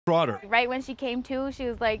Trotter. Right when she came to, she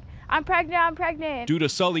was like, I'm pregnant, I'm pregnant. Duda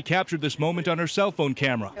Sully captured this moment on her cell phone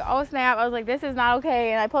camera. Oh snap, I was like, this is not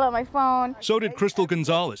okay, and I pulled out my phone. So did Crystal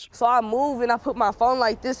Gonzalez. So I moved and I put my phone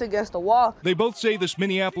like this against the wall. They both say this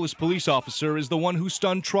Minneapolis police officer is the one who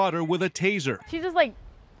stunned Trotter with a taser. She just like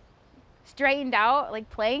straightened out, like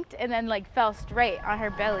planked, and then like fell straight on her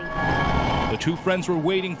belly. The two friends were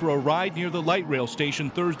waiting for a ride near the light rail station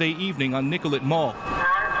Thursday evening on Nicollet Mall.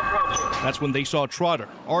 That's when they saw Trotter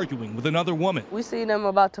arguing with another woman. We see them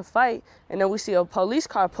about to fight, and then we see a police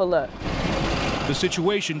car pull up. The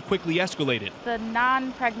situation quickly escalated. The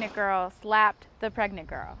non-pregnant girl slapped the pregnant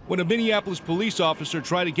girl. When a Minneapolis police officer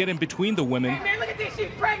tried to get in between the women, Hey man, look at this,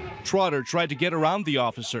 she's pregnant. Trotter tried to get around the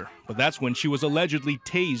officer, but that's when she was allegedly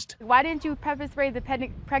tased. Why didn't you pepper spray the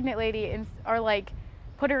pregnant lady or like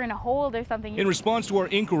put her in a hold or something? In response to our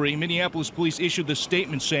inquiry, Minneapolis police issued this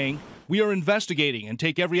statement saying, "We are investigating and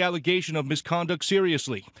take every allegation of misconduct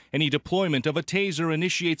seriously. Any deployment of a taser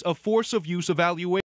initiates a force of use evaluation."